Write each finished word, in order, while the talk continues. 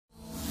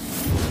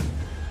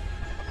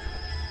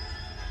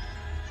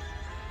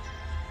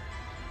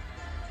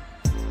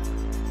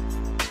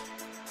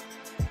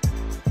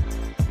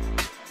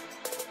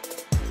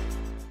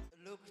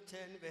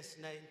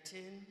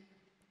19,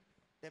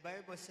 the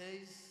Bible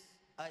says,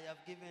 I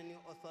have given you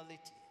authority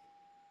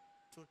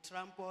to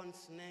trample on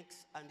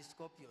snakes and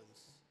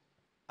scorpions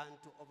and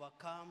to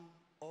overcome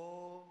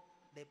all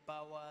the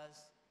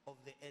powers of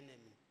the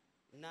enemy.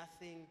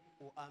 Nothing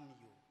will harm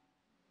you.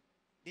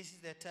 This is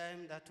the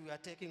time that we are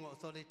taking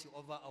authority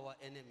over our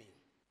enemy,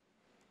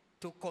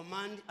 to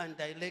command and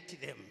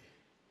direct them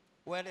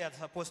where they are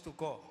supposed to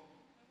go.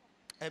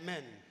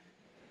 Amen.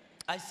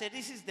 I said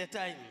this is the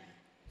time.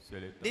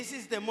 This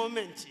is the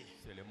moment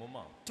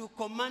to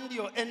command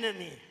your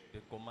enemy.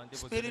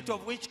 Spirit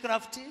of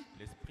witchcraft,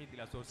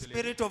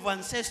 spirit of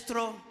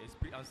ancestral,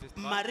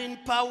 marine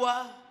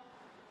power,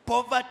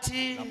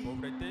 poverty.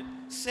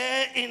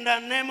 Say in the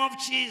name of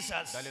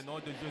Jesus,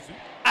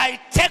 I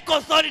take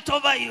authority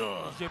over you.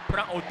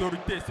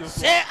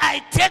 Say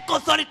I take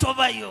authority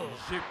over you.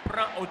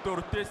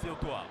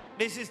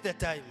 This is the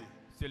time.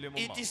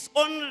 It is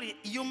only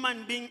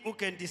human being who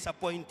can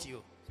disappoint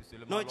you,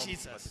 not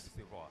Jesus.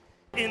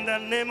 In the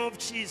name of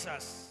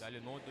Jesus,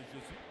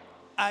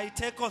 I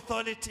take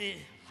authority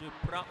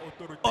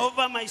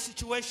over my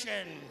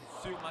situation.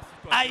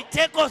 I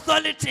take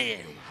authority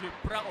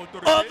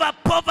over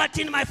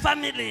poverty in my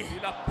family.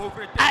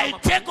 I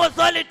take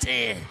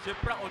authority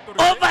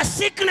over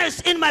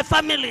sickness in my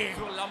family.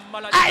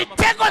 I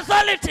take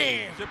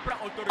authority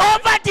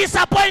over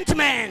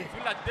disappointment.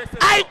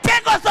 I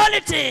take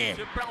authority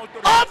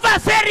over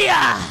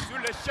failure.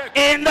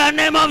 In the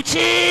name of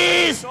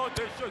Jesus.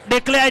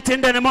 Declare it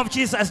in the name of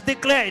Jesus.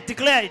 Declare it,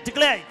 declare it,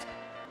 declare it.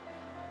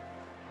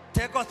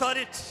 Take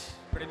authority.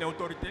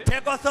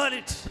 Take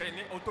authority.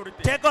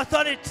 Take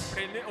authority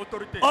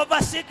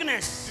over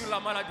sickness,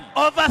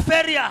 over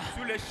failure,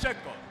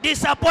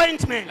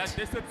 disappointment,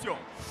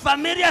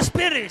 familiar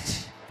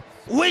spirit,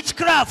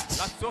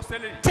 witchcraft.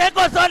 Take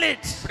authority.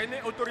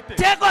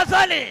 Take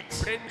authority.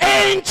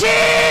 In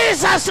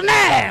Jesus'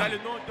 name.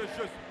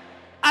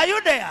 Are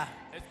you there?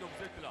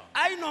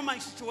 I know my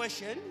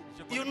situation.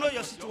 You know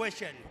your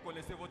situation.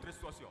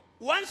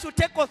 Once you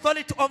take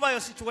authority over your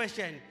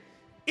situation,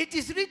 it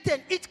is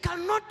written, it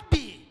cannot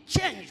be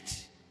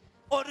changed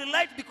or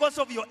relied because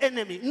of your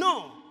enemy.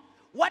 No.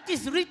 What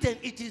is written,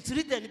 it is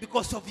written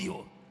because of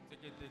you.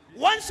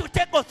 Once you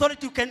take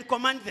authority, you can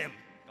command them.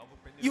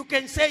 You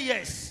can say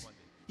yes.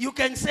 You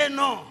can say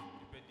no.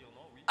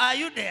 Are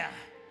you there?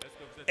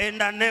 In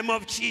the name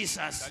of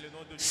Jesus.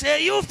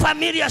 Say, you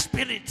familiar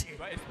spirit,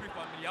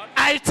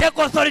 I take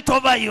authority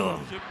over you.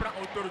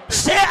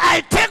 Say,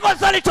 I take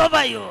authority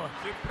over you.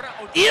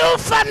 You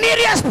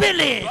familiar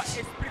spirit,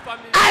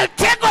 I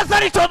take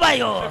authority over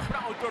you.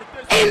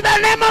 In the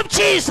name of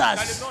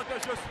Jesus.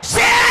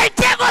 Say, I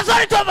take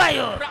authority over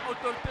you.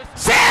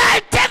 Say,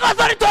 I take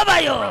authority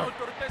over you.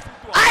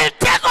 I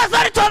take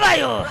authority over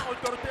you.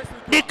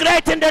 Declare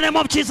it in the name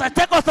of Jesus.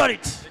 Take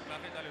authority.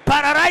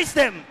 Paralyze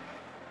them.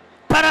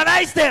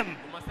 Paralyze them.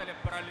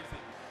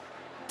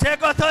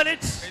 Take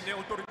authority.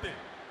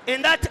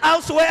 In that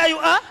house where you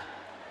are,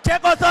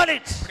 take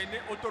authority.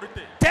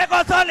 Take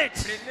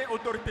authority.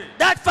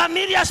 That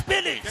familiar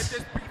spirit,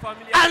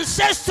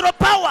 ancestral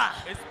power,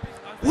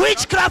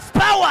 witchcraft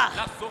power,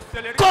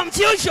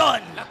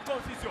 confusion.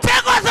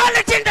 Take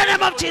authority in the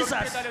name of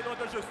Jesus.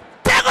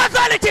 Take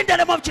authority in the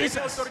name of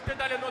Jesus.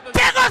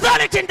 Take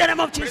authority in the name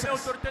of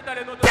Jesus.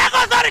 Take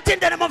authority in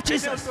the name of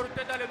Jesus.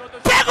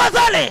 Take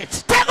authority.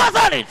 Take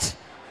authority.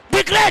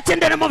 Declare it in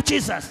the name of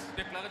Jesus.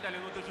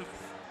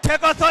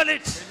 Take authority.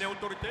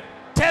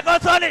 Take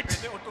authority.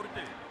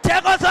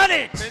 Take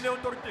authority.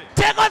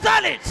 Take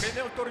authority.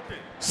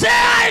 Say,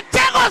 I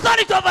take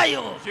authority over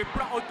you.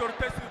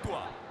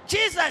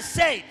 Jesus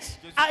said,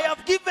 I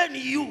have given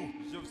you.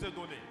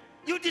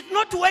 You did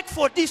not work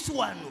for this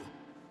one.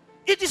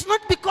 It is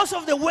not because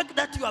of the work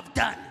that you have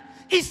done.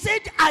 He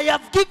said, I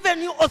have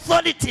given you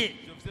authority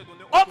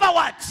over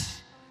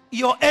what?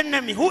 Your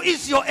enemy. Who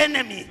is your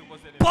enemy?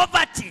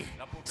 Poverty,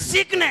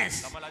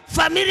 sickness,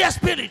 familiar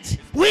spirit,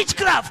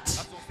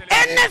 witchcraft.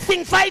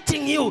 Anything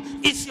fighting you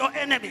is your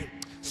enemy.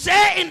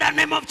 Say in the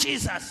name of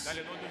Jesus,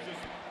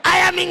 I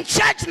am in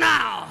charge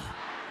now.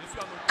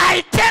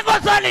 I take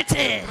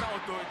authority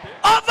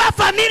over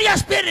familiar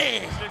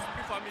spirit,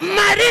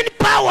 marine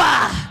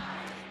power,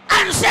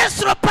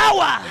 ancestral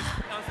power,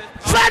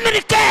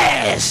 family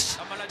case.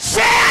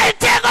 Say, I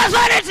take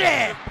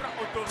authority.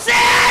 Say,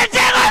 I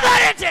take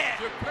authority.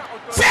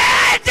 Say,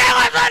 I take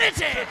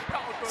authority.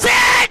 Say,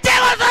 I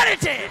take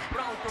authority.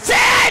 Say,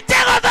 I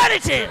take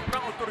authority.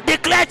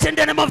 Declare it in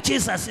the name of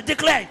Jesus.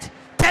 Declare it.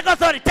 Take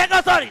authority. Take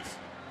authority.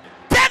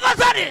 Take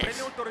authority.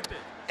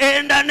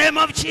 In the name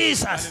of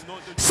Jesus.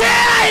 Say,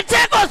 I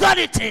take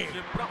authority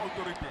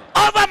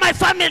over my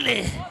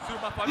family,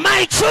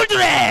 my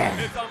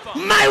children,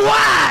 my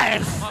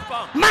wife,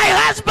 my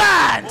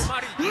husband,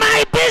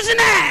 my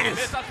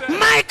business,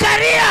 my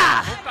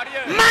career,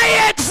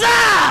 my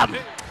exam.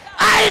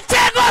 I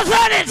take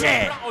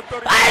authority.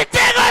 I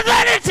take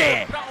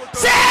authority.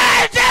 Say,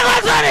 I take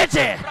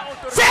authority.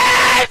 Say,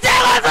 I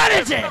take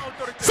authority.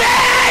 Say,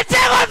 I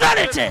take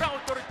authority.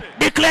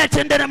 Declare it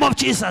in the name of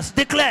Jesus.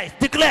 Declare it.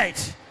 Declare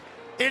it.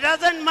 It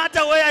doesn't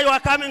matter where you are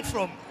coming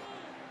from.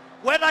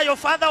 Whether your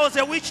father was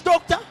a witch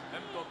doctor,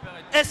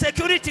 a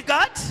security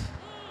guard,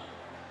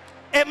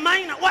 a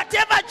miner,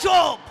 whatever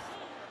job,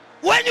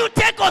 when you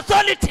take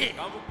authority,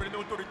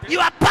 you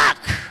are back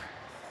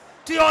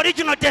to your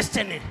original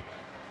destiny.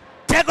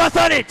 Take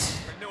authority.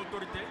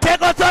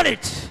 Take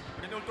authority.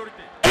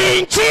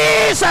 In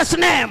Jesus'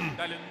 name.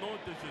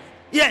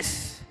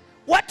 Yes.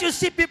 What you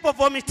see people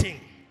vomiting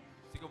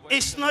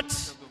is not,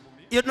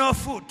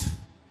 food.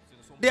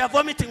 They are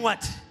vomiting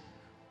what?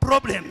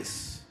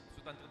 Problems.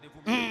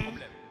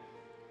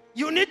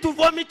 You need to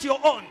vomit your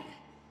own.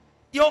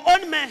 Your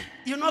own may,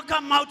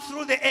 come out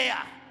through the air.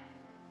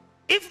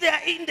 If they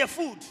are in the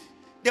food,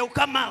 they will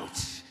come out.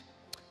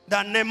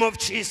 The name of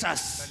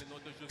Jesus.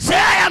 Say,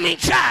 I am in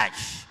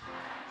charge.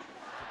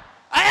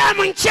 I am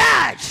in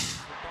charge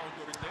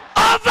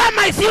over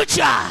my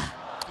future.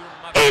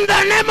 In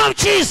the name of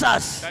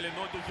Jesus.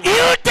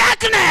 You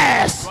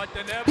darkness,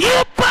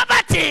 you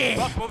poverty,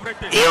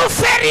 you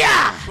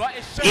failure,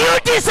 you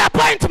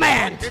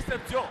disappointment,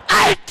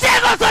 I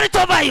take authority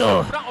over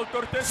you.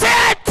 Say,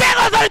 I take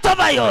authority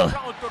over you.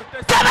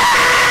 Come on!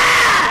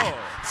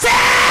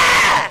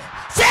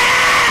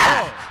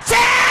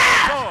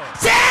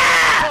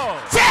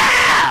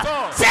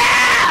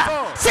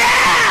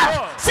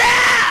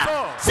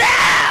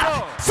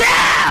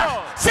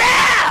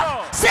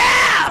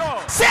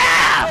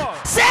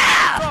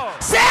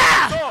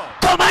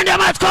 Command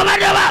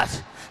them out!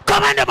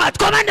 Command them out!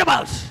 Command them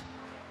out!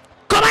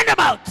 Command them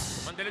out!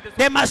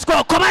 They must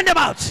go. Command them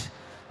out!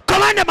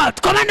 Command them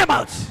out! Command them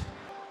out!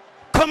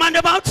 Command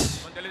them out!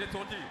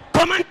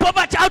 Command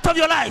poverty out of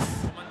your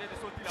life.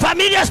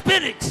 Familiar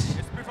spirit.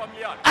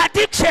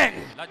 Addiction.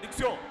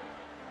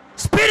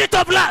 Spirit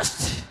of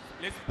lust.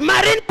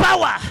 Marine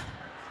power.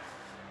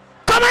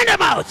 Command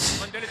them out.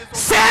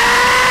 Say!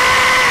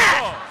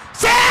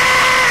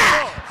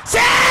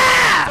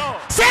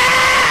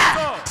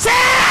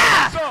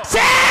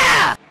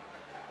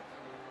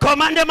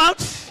 Command them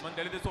out.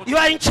 You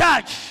are in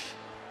charge.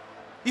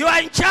 You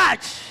are in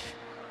charge.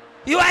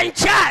 You are in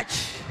charge.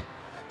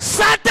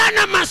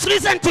 Satan must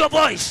listen to your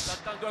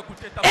voice.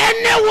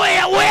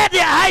 Anywhere where they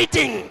are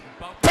hiding,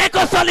 take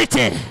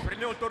authority.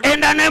 In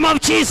the name of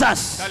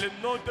Jesus.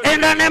 In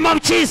the name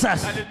of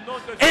Jesus.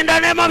 In the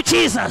name of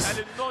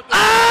Jesus.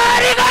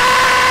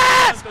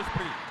 Arigas!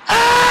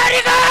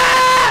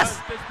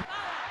 Arigas!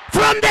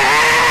 From the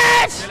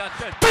head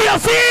to your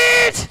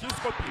feet.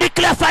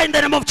 Declare fire in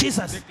the name of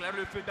Jesus.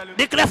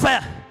 Declare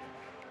fire.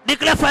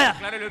 Declare fire.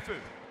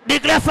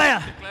 Declare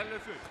fire.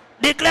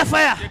 Declare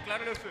fire.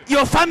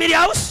 Your family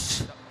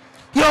house,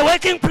 your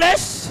working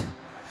place,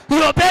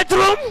 your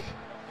bedroom,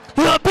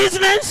 your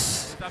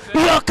business,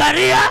 your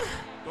career,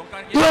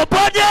 your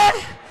body,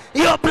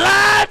 your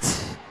blood,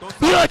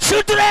 your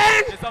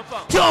children,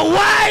 your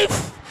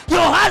wife,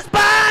 your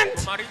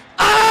husband.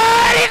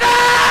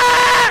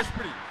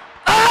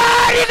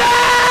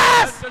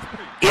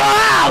 Your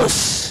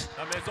house.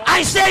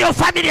 I say your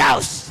family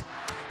house.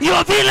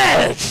 Your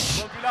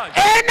village.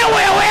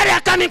 Anywhere where they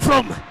are coming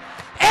from.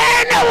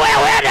 Anywhere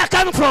where they are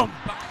coming from.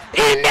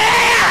 In the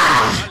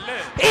air.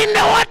 In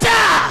the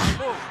water.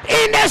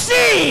 In the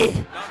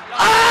sea.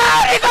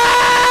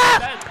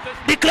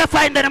 Declare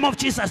fire in the name of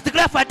Jesus.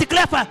 Declare fire.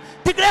 Declare fire.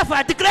 Declare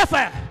fire. Declare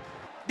fire.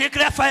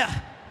 Declare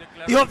fire.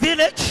 Your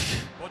village.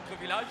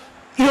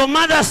 Your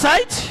mother's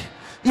side.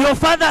 Your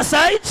father's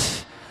side.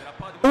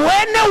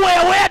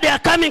 Anywhere where they are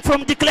coming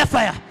from, declare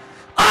fire.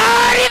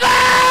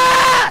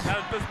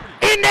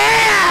 In the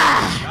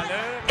air,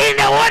 in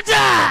the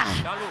water,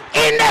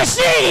 in the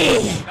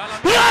sea,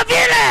 your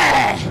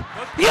village,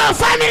 your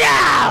family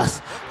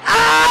house.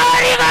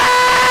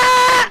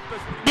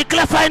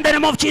 Declare fire in the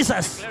name of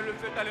Jesus.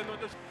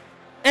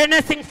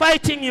 Anything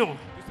fighting you,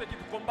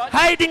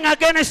 hiding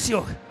against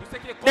you,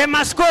 they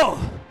must go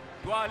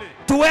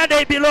to where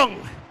they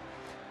belong.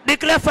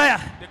 Declare fire.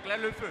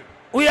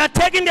 We are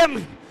taking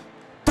them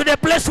to the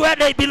place where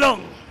they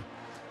belong.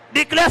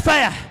 Declare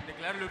fire.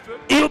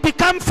 You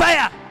become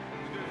fire.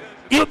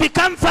 You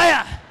become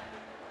fire.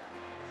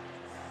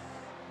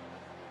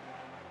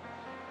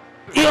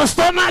 Your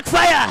stomach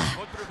fire.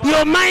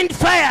 Your mind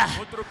fire.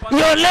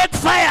 Your leg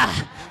fire.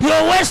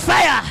 Your waist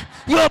fire.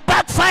 Your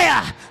back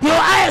fire. Your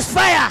eyes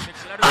fire.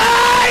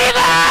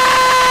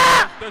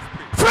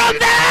 From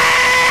the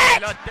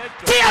head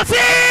to your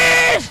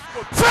feet.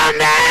 From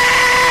the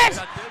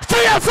head to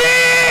your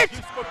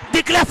feet.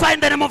 Declare fire in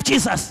the name of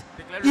Jesus.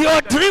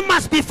 Your dream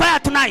must be fire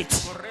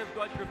tonight.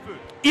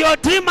 Your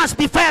dream must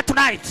be fire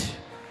tonight.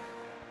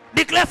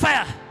 Declare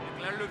fire.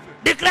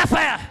 Declare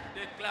fire.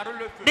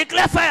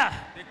 Declare fire.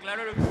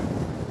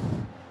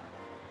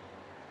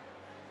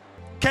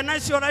 Can I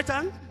see your right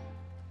hand?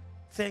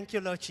 Thank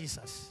you, Lord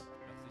Jesus.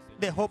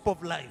 The hope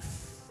of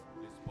life.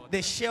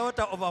 The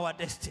shelter of our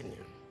destiny.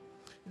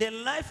 The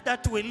life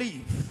that we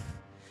live.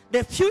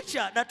 The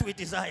future that we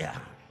desire.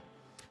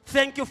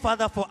 Thank you,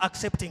 Father, for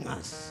accepting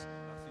us.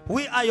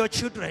 We are your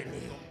children.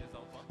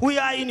 We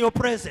are in your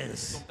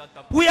presence.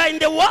 We are in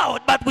the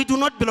world, but we do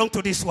not belong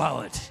to this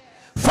world.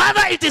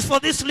 Father, it is for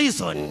this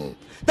reason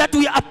that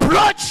we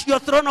approach your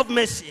throne of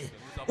mercy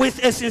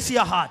with a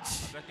sincere heart.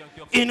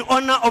 in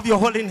honor of your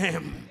holy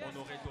name.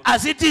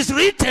 As it is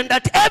written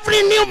that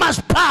every knee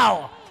must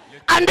bow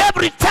and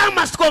every tongue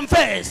must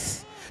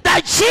confess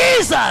that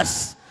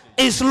Jesus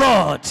is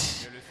Lord,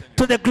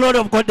 to the glory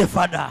of God the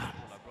Father.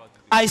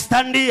 I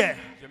stand here.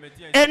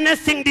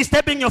 Anything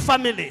disturbing your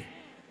family,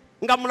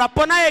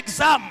 ngamulapona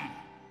exam,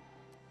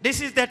 this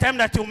is the time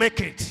that you make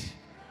it.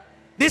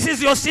 This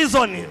is your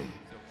season.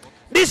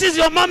 This is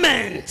your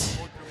moment.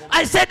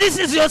 I said this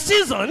is your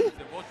season.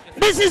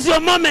 This is your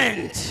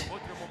moment.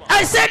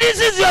 I said this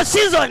is your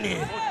season.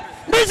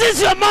 This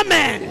is your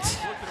moment.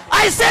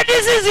 I said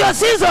this is your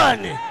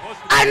season.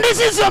 And this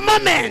is your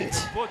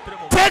moment.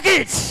 Take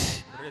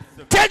it.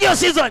 Take your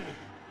season.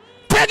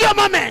 Take your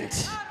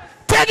moment.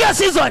 Take your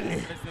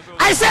season.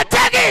 I said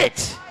take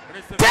it.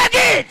 Take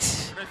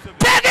it.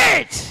 Take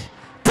it.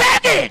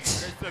 Take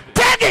it.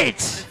 Take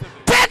it.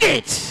 Take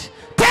it.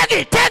 Take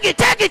it. Take it.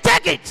 Take it.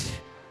 Take it.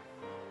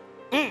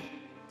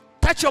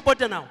 Touch your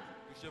body now.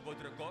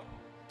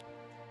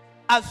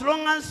 As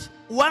long as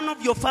one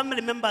of your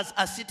family members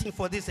are sitting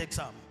for this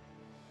exam,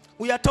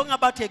 we are talking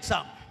about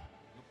exam,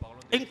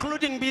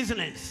 including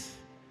business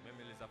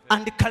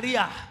and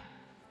career,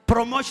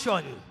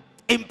 promotion,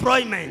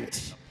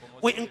 employment.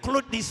 We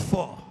include these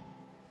four.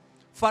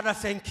 Father,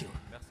 thank you.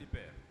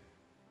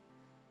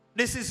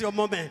 This is your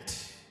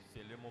moment.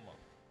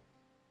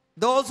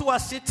 Those who are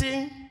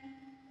sitting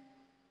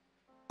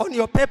on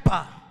your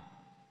paper,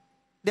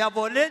 they have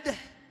already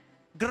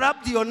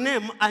grabbed your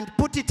name and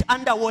put it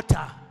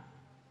underwater.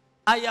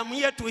 I am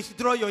here to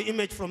withdraw your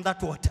image from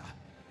that water.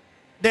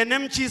 The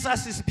name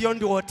Jesus is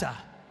beyond water.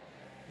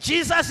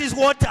 Jesus is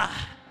water.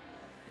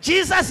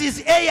 Jesus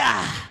is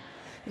air.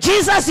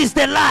 Jesus is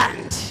the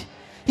land.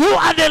 You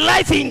are the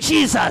life in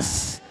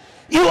Jesus.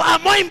 You are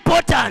more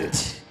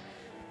important.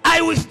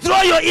 I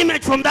withdraw your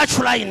image from that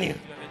shrine.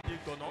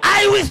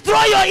 I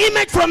withdraw your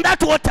image from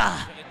that water.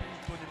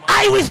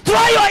 I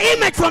withdraw your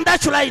image from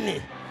that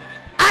shrine.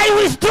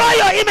 I withdraw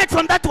your image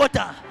from that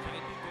water.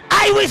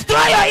 I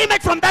withdraw your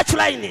image from that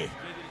shrine.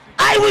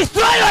 I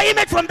withdraw your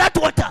image from that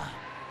water.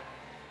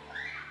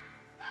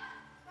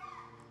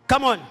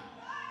 Come on.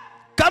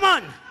 Come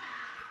on.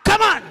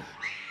 Come on.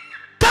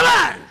 Come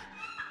on.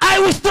 I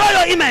withdraw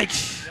your image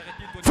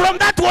from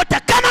that water.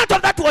 Come out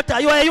of that water.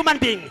 You are a human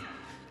being.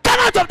 Come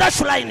out of that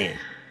shrine.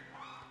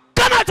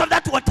 Come out of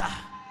that water.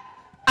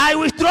 I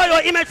withdraw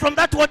your image from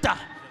that water.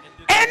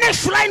 Any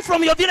shrine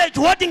from your village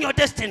holding your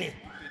destiny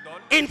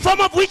in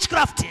form of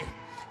witchcraft,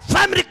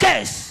 family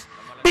curse,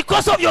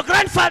 because of your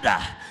grandfather,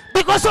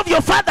 because of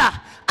your father,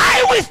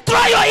 I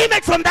withdraw your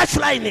image from that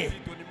shrine.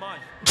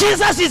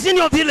 Jesus is in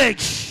your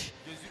village.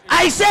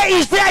 I say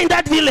he's there in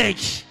that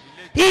village.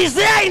 He is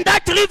there in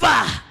that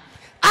river.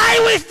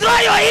 I withdraw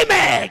your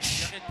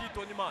image.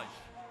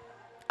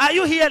 Are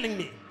you hearing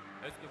me?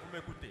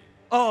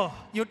 Oh,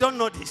 you don't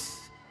know this.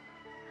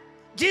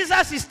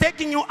 Jesus is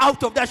taking you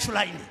out of that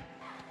shrine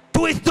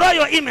to withdraw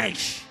your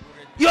image,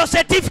 your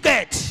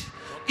certificate,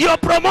 your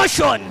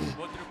promotion,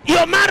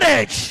 your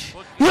marriage,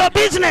 your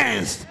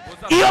business,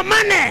 your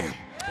money.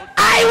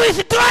 I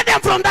withdraw them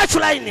from that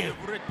shrine.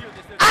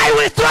 I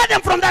withdraw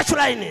them from that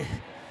shrine.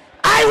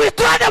 I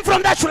withdraw them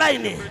from that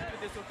shrine.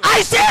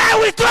 I say I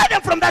withdraw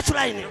them from that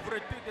shrine.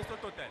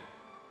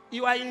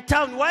 You are in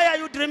town. Why are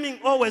you dreaming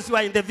always you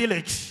are in the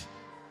village?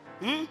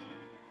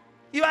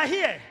 You are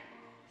here.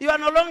 You are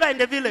no longer in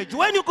the village.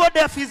 When you go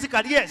there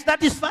physically, yes,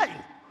 that is fine.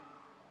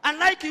 And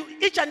like you,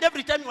 each and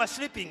every time you are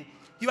sleeping,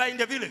 you are in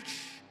the village.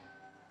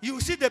 You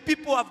see the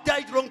people have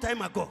died long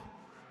time ago.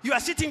 You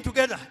are sitting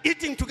together,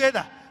 eating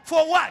together.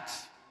 For what?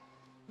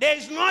 There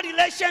is no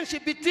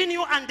relationship between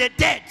you and the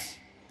dead.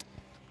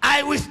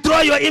 I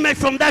withdraw your image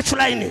from that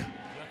shrine.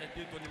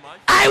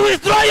 I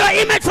withdraw your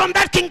image from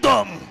that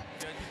kingdom.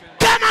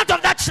 Come out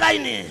of that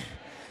shrine.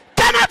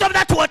 Come out of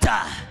that water.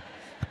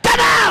 Come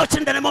out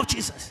in the name of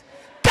Jesus.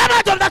 Come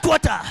out of that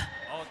water.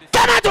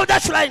 Come out of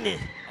that shrine.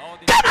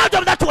 Come out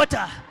of that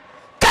water.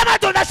 Come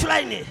out of that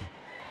shrine.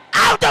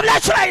 Out of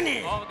that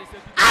shrine.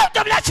 Out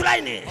of that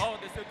shrine.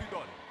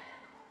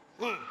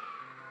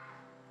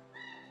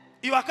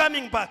 You are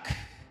coming back.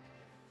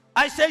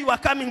 I say you are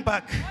coming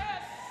back.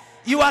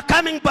 You are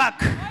coming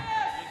back.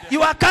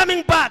 You are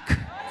coming back.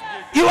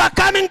 You are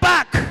coming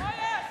back.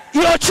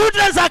 Your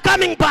children are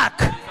coming back.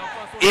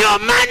 Your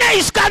money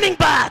is coming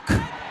back.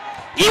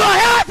 Your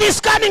health is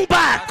coming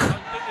back.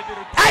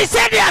 I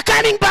said they are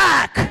coming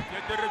back.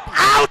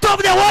 Out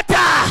of the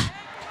water.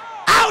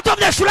 Out of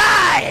the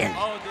shrine.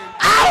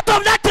 Out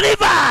of that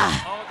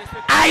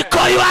river. I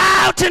call you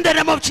out in the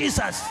name of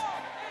Jesus.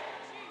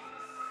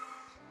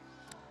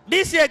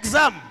 This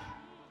exam,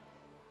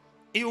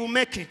 you will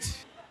make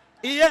it.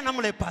 Iye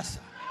namule pasa.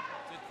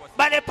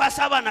 Bale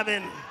pasa bana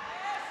benu.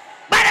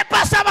 Bale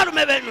pasa bana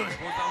benu.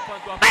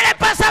 Bale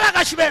pasa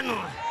bakashibenu.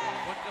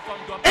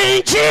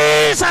 In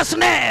Jesus'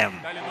 name.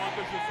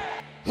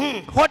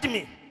 Hold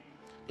me.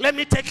 Let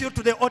me take you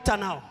to the altar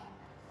now.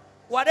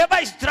 Whatever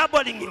is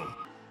troubling you,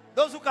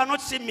 those who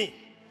cannot see me,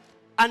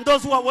 and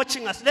those who are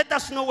watching us, let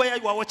us know where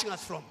you are watching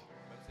us from.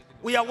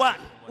 We are one.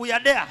 We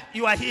are there.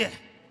 You are here.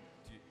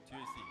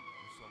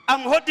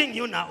 I'm holding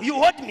you now. You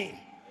hold me.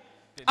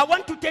 I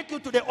want to take you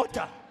to the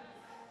altar.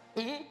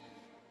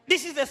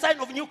 This is the sign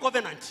of new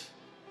covenant.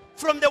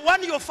 From the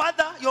one your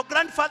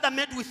grandfather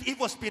made with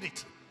evil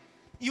spirit,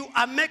 you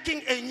are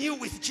making a new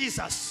with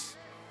Jesus.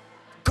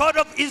 God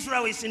of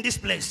Israel is in this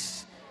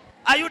place.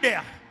 Are you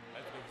there?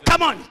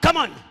 Come on, come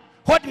on.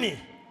 Hold me.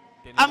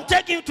 I'm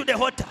taking you to the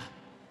altar.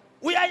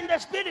 We are in the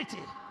spirit.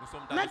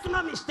 Make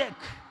no mistake.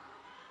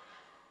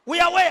 We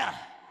are where?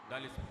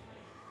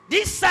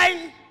 This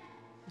sign,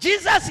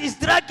 Jesus is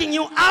dragging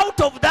you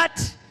out of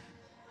that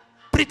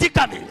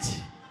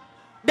predicament.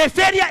 The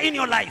failure in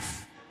your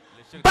life,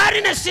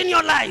 barrenness in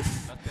your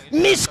life,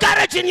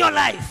 miscarriage in your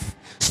life,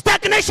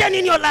 stagnation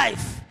in your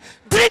life,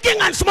 drinking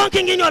and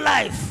smoking in your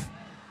life.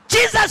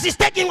 Jesus is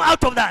taking you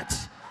out of that.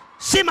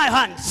 See my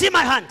hand. See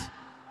my hand.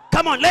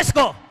 Come on, let's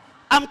go.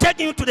 I'm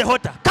taking you to the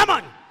altar. Come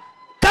on.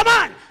 Come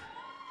on.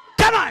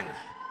 Come on.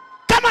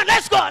 Come on,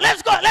 let's go.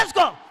 Let's go. Let's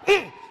go.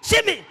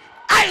 See me.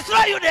 I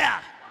throw you there.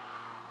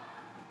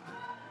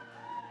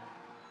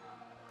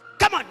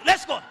 Come on,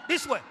 let's go.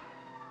 This way.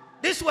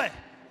 This way.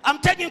 I'm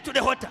taking you to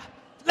the altar.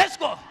 Let's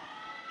go.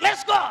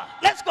 Let's go.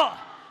 Let's go.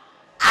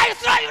 I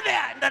throw you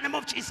there in the name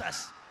of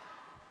Jesus.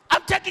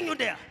 I'm taking you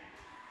there.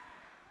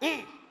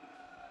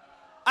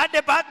 At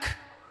the back.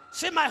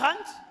 See my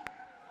hands?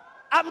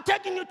 I'm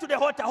taking you to the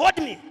altar. Hold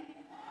me.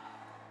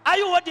 Are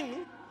you holding me?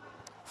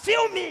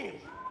 Feel me.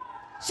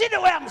 See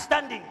the way I'm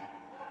standing.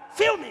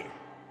 Feel me.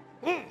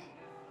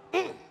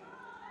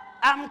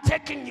 I'm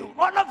taking you.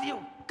 All of you.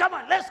 Come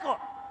on, let's go.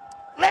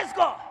 Let's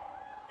go.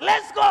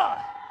 Let's go.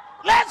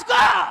 Let's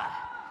go.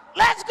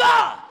 Let's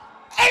go.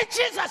 In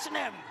Jesus'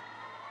 name.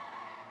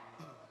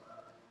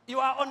 You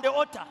are on the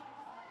altar.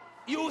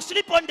 You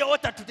sleep on the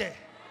altar today.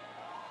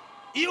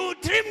 You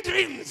dream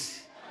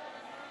dreams.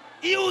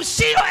 You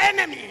see your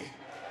enemy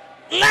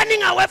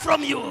running away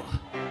from you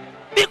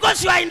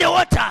because you are in the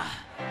water.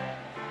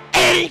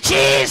 In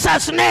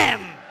Jesus' name.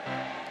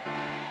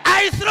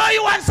 I throw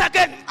you once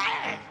again.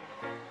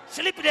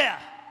 Sleep there.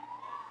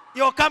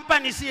 Your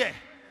company is here.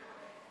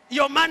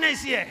 Your money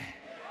is here.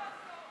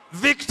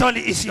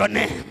 Victory is your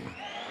name.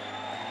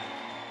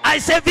 I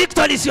say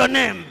victory is your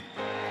name.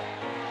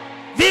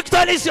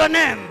 Victory is your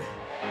name.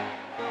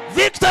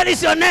 Victory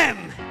is your name.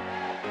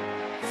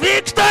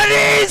 Victory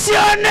is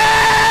your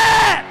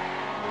name.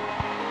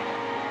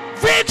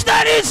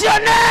 Victory is your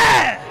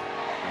name.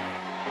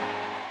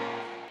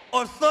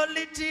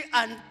 Authority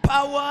and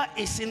power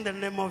is in the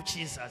name of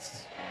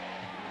Jesus.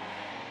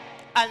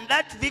 And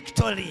that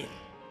victory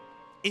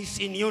is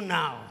in you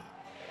now.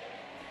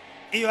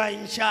 You are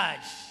in charge.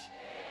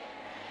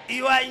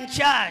 You are in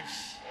charge.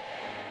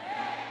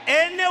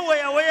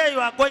 Anywhere where you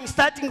are going,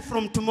 starting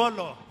from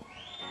tomorrow,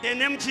 the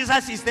name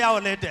Jesus is there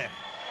already.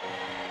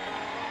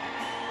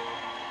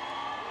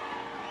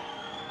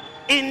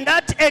 In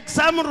that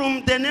exam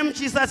room, the name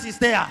Jesus is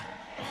there.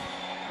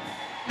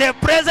 The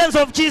presence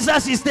of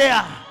Jesus is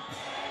there.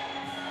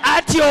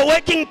 At your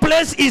working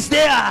place is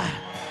there.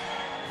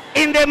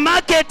 In the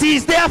market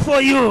is there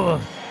for you.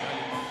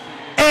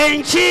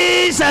 In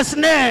Jesus'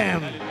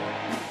 name.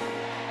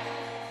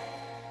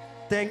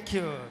 Thank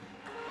you.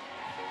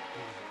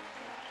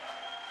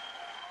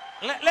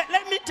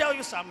 Let me tell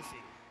you something.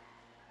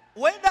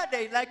 Whether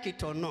they like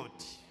it or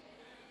not,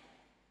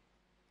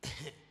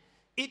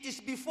 it is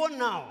before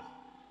now.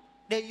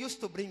 They used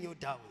to bring you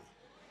down.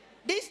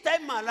 This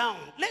time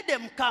around, let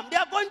them come. They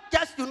are going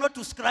just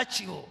to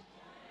scratch you.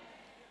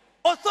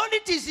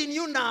 Authority is in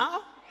you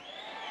now.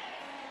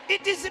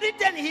 It is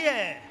written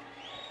here.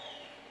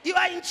 You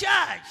are in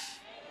charge.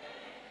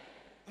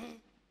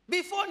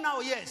 Before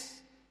now,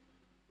 yes.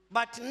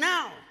 But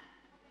now,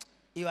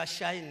 you are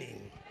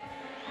shining.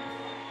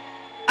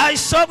 I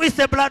soak with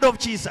the blood of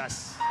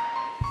Jesus.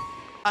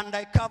 And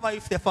I cover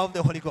with the fire of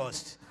the Holy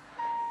Ghost.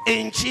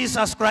 In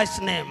Jesus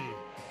Christ's name.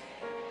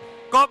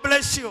 God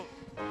bless you.